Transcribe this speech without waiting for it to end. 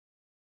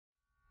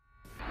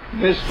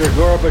Mr.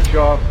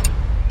 Gorbachev,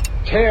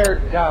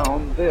 tear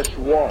down this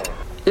wall.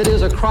 It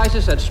is a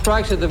crisis that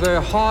strikes at the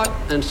very heart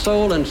and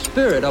soul and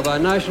spirit of our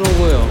national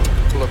will.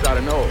 People have got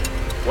to know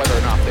whether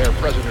or not their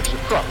president's a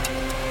crook.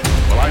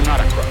 Well, I'm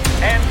not a crook.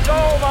 And so,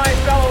 my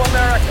fellow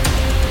Americans,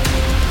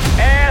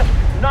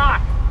 ask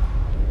not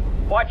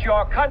what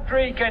your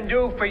country can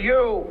do for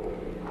you.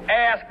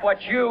 Ask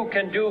what you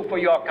can do for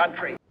your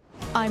country.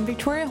 I'm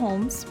Victoria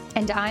Holmes.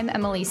 And I'm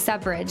Emily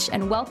Severidge,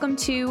 and welcome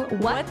to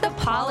What the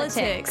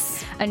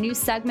Politics, a new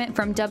segment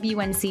from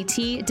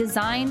WNCT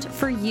designed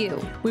for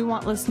you. We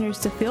want listeners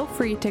to feel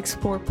free to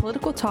explore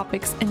political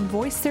topics and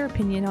voice their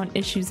opinion on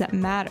issues that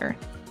matter.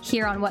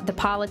 Here on What the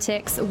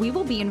Politics, we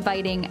will be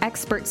inviting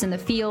experts in the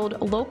field,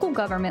 local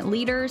government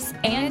leaders,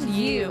 and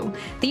you,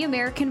 the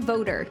American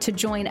voter, to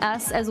join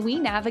us as we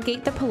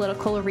navigate the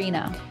political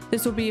arena.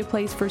 This will be a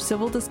place for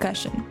civil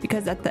discussion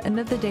because at the end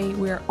of the day,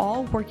 we are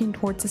all working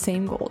towards the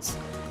same goals: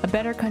 a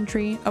better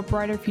country, a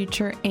brighter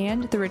future,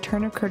 and the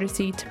return of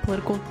courtesy to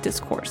political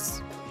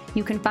discourse.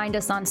 You can find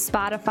us on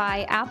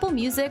Spotify, Apple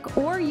Music,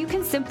 or you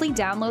can simply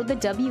download the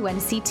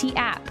WNCT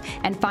app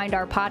and find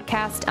our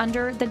podcast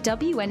under the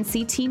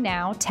WNCT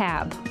Now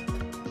tab.